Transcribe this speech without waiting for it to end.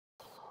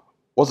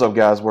What's up,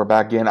 guys? We're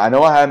back again. I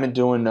know I haven't been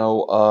doing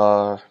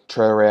no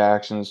trailer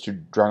reactions to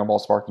Dragon Ball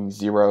Sparking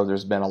Zero.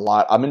 There's been a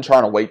lot. I've been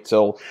trying to wait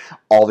till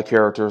all the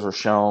characters are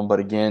shown, but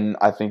again,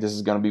 I think this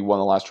is going to be one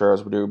of the last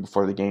trailers we do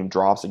before the game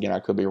drops. Again, I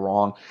could be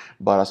wrong,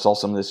 but I saw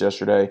some of this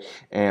yesterday,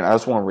 and I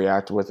just want to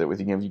react with it with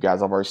you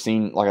guys. I've already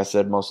seen, like I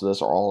said, most of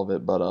this or all of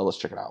it, but let's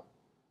check it out.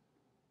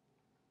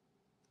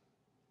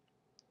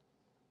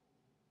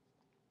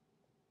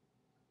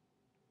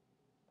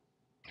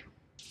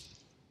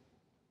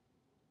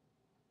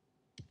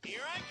 Here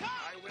I come!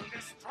 I will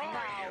destroy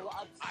you!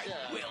 I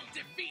will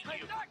defeat you!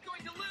 I'm not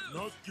going to lose!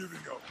 Not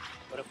giving up.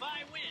 But if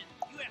I win,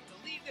 you have to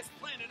leave this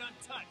planet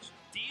untouched.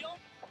 Deal?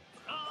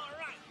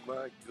 Alright.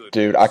 My goodness.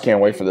 Dude, I can't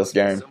wait for this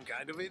game. Some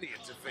kind of idiot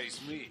to face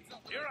me.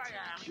 Here I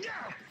am!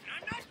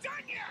 I'm not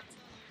done yet!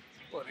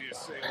 What do you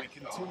say we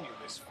continue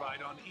this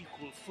fight on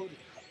equal footing?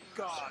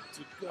 God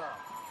to God.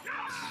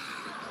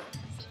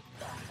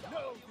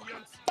 No, the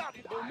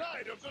unstoppable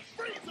night of the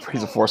Frieza.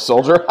 Frieza Force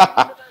Soldier.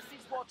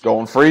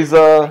 Going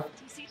Frieza.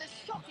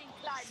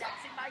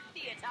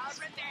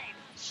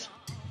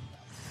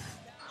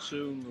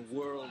 Soon the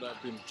world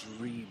I've been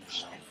dreaming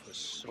of for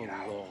so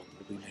long will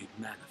be made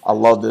manifest. I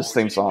love this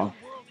theme song.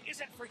 The world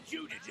isn't for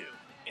you to do.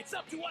 It's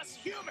up to us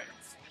humans.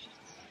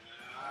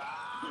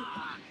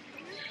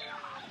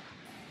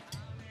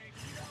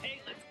 Hey,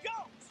 let's go.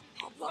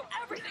 I'll blow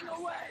everything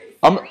away.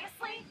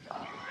 Seriously?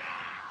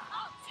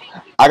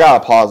 I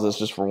gotta pause this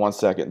just for 1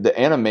 second. The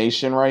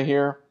animation right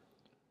here,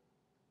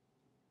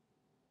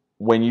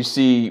 when you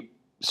see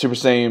Super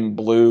Saiyan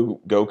Blue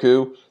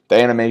Goku,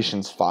 the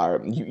animation's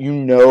fire. You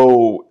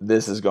know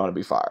this is going to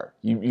be fire.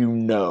 You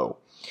know.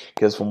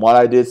 Because from what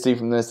I did see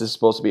from this is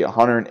supposed to be a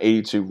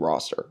 182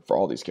 roster for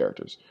all these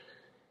characters.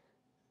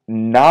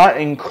 Not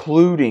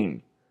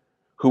including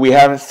who we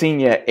haven't seen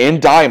yet in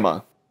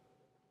Daima.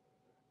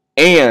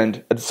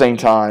 And at the same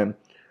time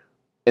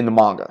in the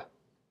manga.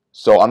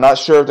 So I'm not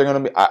sure if they're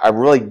going to be... I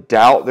really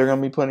doubt they're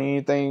going to be putting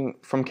anything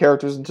from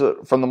characters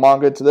from the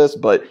manga into this,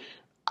 but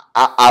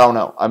I don't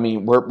know. I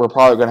mean, we're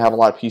probably going to have a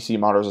lot of PC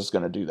modders that's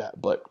going to do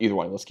that. But either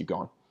way, let's keep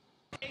going.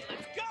 Hey,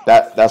 let's go.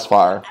 That's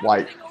fire.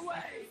 Like...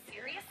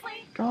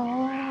 Seriously? Oh.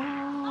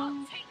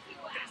 I'll take you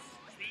out.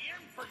 The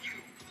end for you.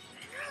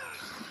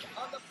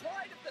 On the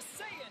pride of the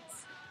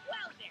Saiyans.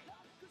 Well then,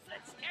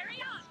 let's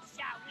carry on,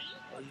 shall we?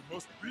 I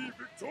must be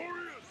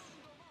victorious.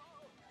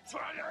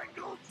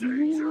 Triangle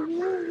danger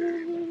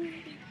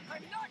me.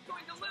 I'm not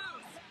going to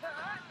lose.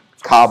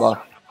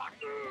 Kaba.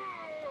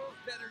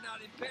 Better not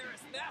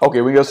embarrass that.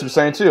 Okay, we go Super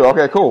Saiyan 2.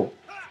 Okay, cool.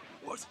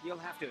 You'll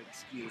have to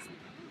excuse me.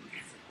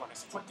 Everyone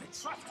has put their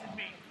trust in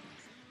me.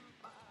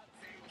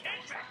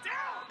 Get back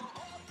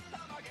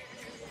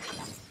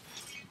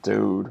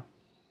down!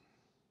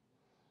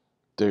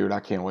 Dude, I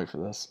can't wait for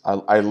this.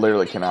 I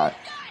literally cannot.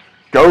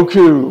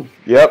 Goku.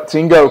 Yep,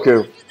 Team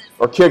Goku.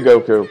 Or Kid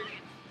Goku.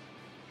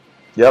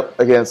 Yep,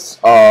 against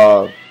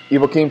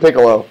Evil King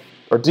Piccolo.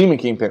 Or Demon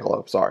King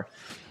Piccolo, sorry.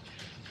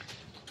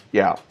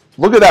 Yeah.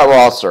 Look at that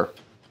roster.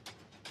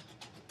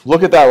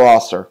 Look at that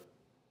roster.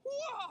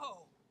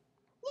 Whoa!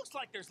 Looks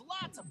like there's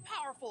lots of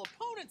powerful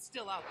opponents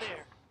still out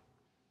there.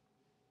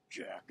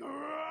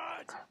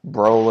 Kakarot.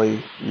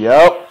 Broly.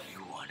 Yep.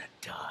 You wanna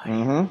die?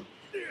 Mm-hmm.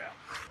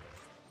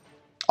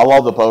 I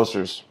love the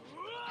posters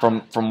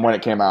from when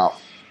it came out.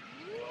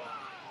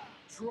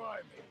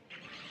 Try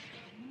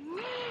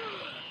me.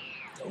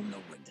 Don't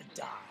know when to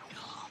die.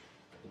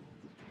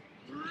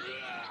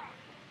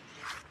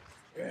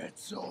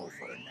 It's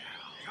over now.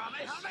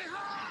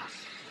 Kamehameha!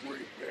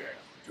 Prepare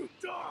to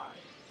die.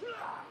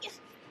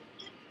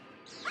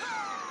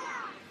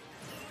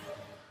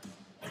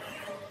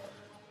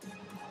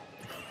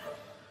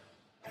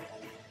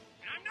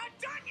 I'm not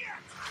done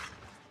yet!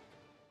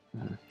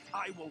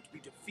 I won't be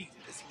defeated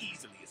as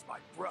easily as my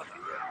brother.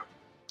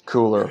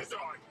 Cooler. As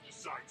I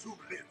decide who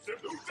lives and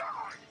who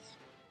dies.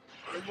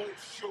 I won't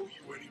show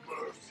you any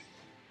mercy.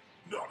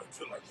 Not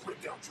until I bring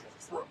out your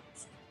throat.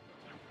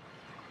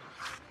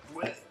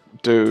 Well,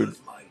 Dude.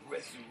 does my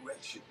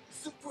resurrection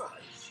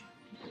surprise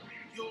you?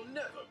 You'll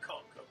never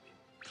conquer me.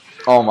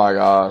 Oh my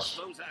gosh.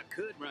 Suppose I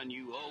could run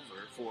you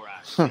over before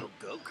I kill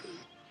Goku.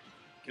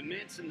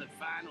 Commencing the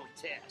final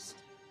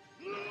test.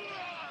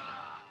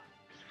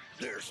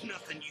 There's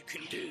nothing you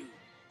can do.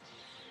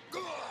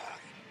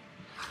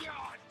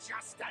 You're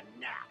just a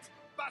gnat,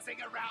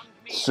 buzzing around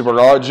me. Super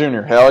God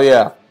Jr. Hell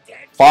yeah.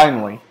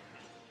 Finally.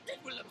 It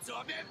will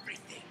absorb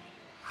everything.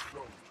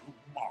 Those who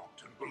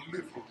mocked and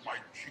belittled my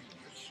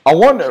genius I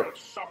wonder,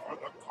 shall suffer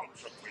the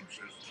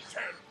consequences.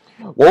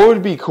 what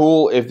would be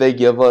cool if they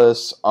give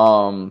us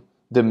the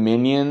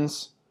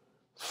minions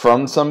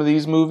from some of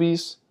these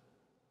movies,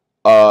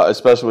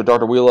 especially with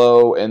Dr.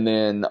 Willow, and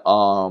then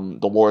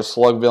the Lord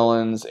Slug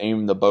villains, and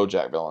even the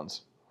BoJack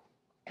villains.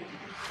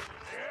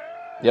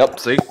 Yep,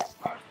 see? I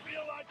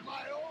feel like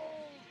my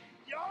old,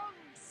 young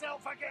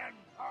self again.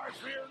 I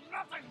fear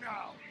nothing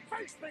now.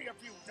 Face me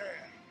if you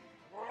dare.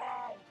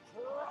 I'll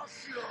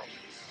crush you.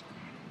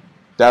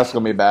 That's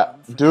gonna be bad.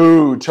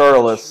 Dude,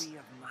 Turles.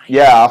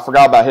 Yeah, I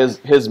forgot about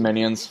his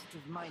minions.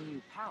 Of my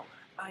new power,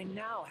 I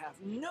now have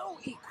no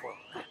equal.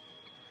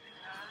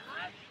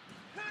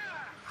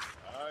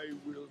 I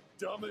will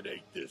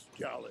dominate this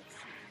galaxy.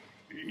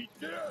 Eat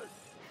this!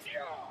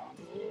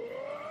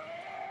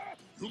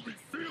 You'll be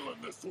feeling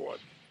this one!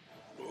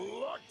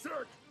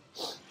 Electric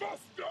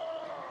Buster!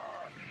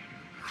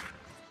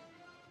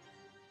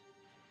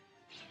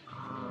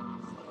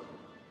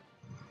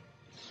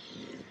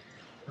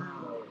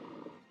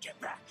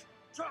 Get back!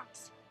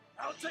 Trunks!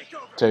 I'll take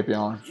over!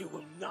 Tapion. You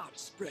will not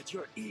spread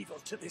your evil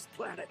to this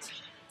planet!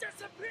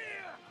 Disappear!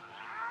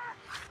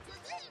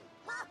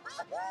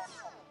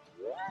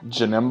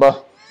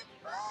 Janemba.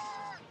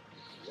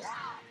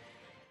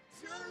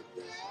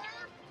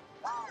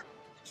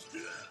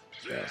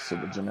 Yeah,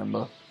 Super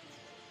Janemba.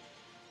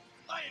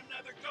 I am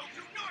neither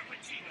Goku nor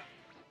Vegeta.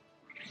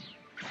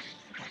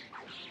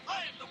 I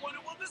am the one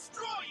who will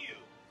destroy you.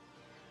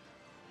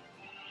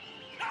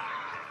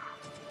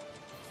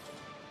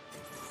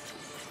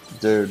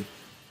 Dude.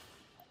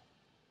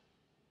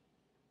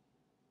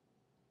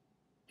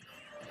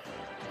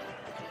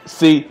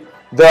 See,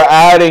 they're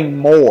adding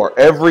more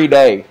every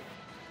day.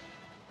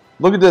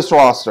 Look at this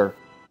roster.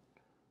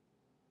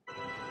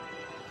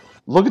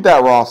 Look at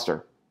that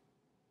roster.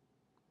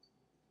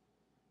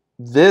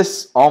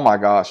 This, oh my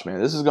gosh, man,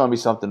 this is going to be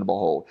something to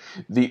behold.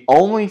 The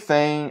only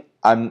thing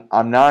I'm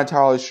not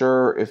entirely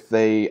sure if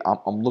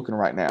I'm looking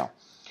right now,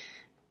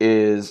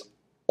 is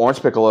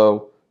Orange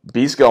Piccolo,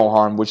 Beast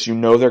Gohan, which you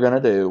know they're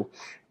going to do,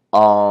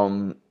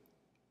 and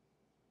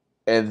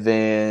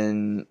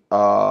then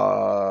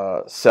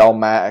Cell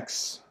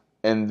Max,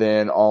 and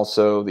then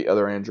also the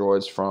other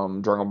androids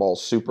from Dragon Ball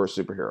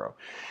Superhero.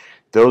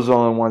 Those are the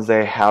only ones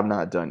they have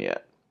not done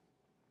yet.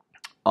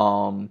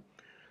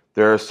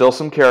 There are still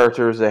some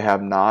characters they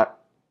have not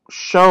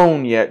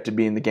shown yet to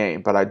be in the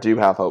game, but I do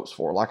have hopes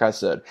for. Like I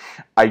said,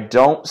 I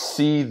don't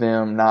see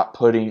them not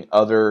putting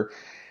other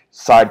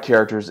side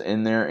characters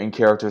in there and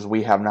characters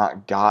we have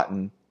not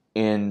gotten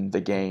in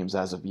the games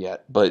as of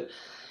yet. But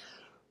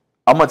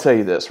I'm going to tell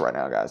you this right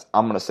now, guys.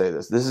 I'm going to say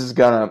this.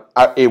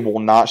 It will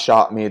not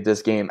shock me if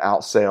this game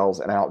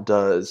outsells and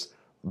outdoes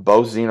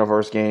both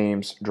Xenoverse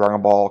games,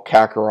 Dragon Ball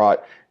Kakarot,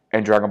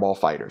 and Dragon Ball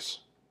FighterZ.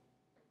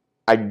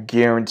 I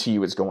guarantee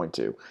you it's going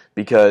to,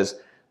 because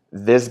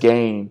this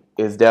game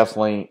is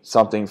definitely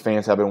something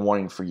fans have been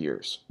wanting for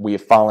years. We are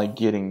finally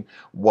getting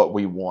what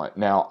we want.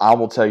 Now, I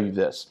will tell you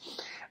this.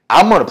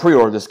 I'm going to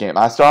pre-order this game.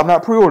 I still have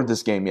not pre-ordered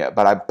this game yet,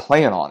 but I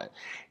plan on it.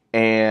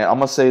 And I'm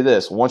going to say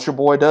this. Once your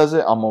boy does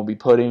it, I'm going to be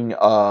putting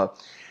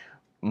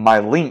my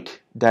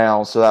link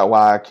down so that way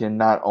I can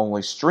not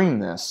only stream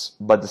this,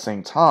 but at the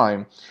same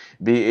time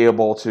be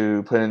able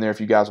to put in there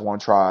if you guys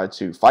want to try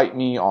to fight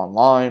me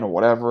online or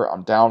whatever.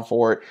 I'm down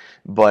for it,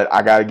 but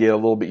I got to get a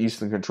little bit used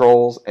to the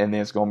controls, and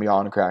then it's going to be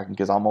on the cracking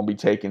because I'm going to be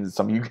taking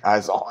some of you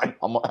guys on.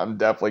 I'm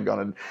definitely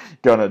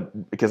gonna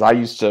because I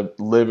used to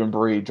live and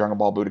breathe Dragon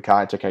Ball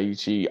Budokai,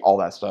 Takaichi, all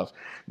that stuff.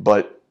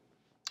 But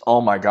oh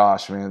my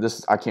gosh, man,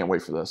 I can't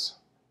wait for this.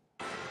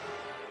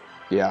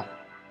 Yeah.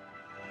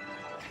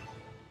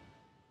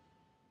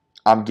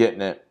 I'm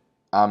getting it.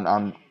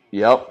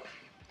 Yep.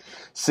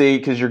 See,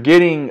 because you're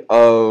getting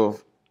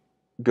of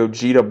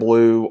Gogeta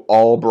Blue,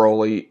 all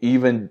Broly,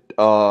 even,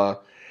 so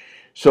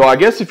I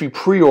guess if you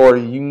pre-order,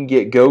 you can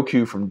get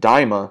Goku from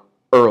Daima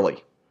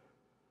early.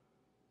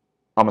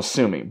 I'm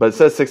assuming. But it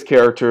says 6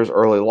 characters,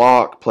 early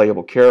lock,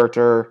 playable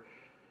character.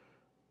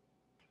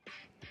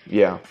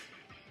 Yeah.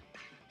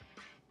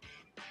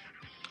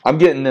 I'm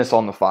getting this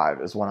on the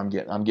 5 is what I'm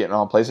getting. I'm getting it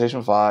on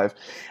PlayStation 5.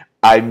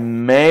 I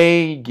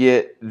may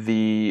get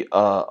the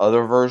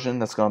other version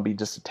that's going to be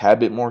just a tad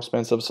bit more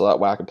expensive, so that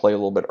way I can play a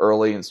little bit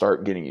early and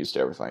start getting used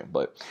to everything.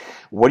 But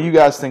what do you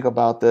guys think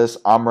about this?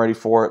 I'm ready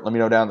for it. Let me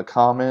know down in the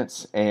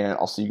comments, and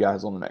I'll see you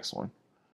guys on the next one.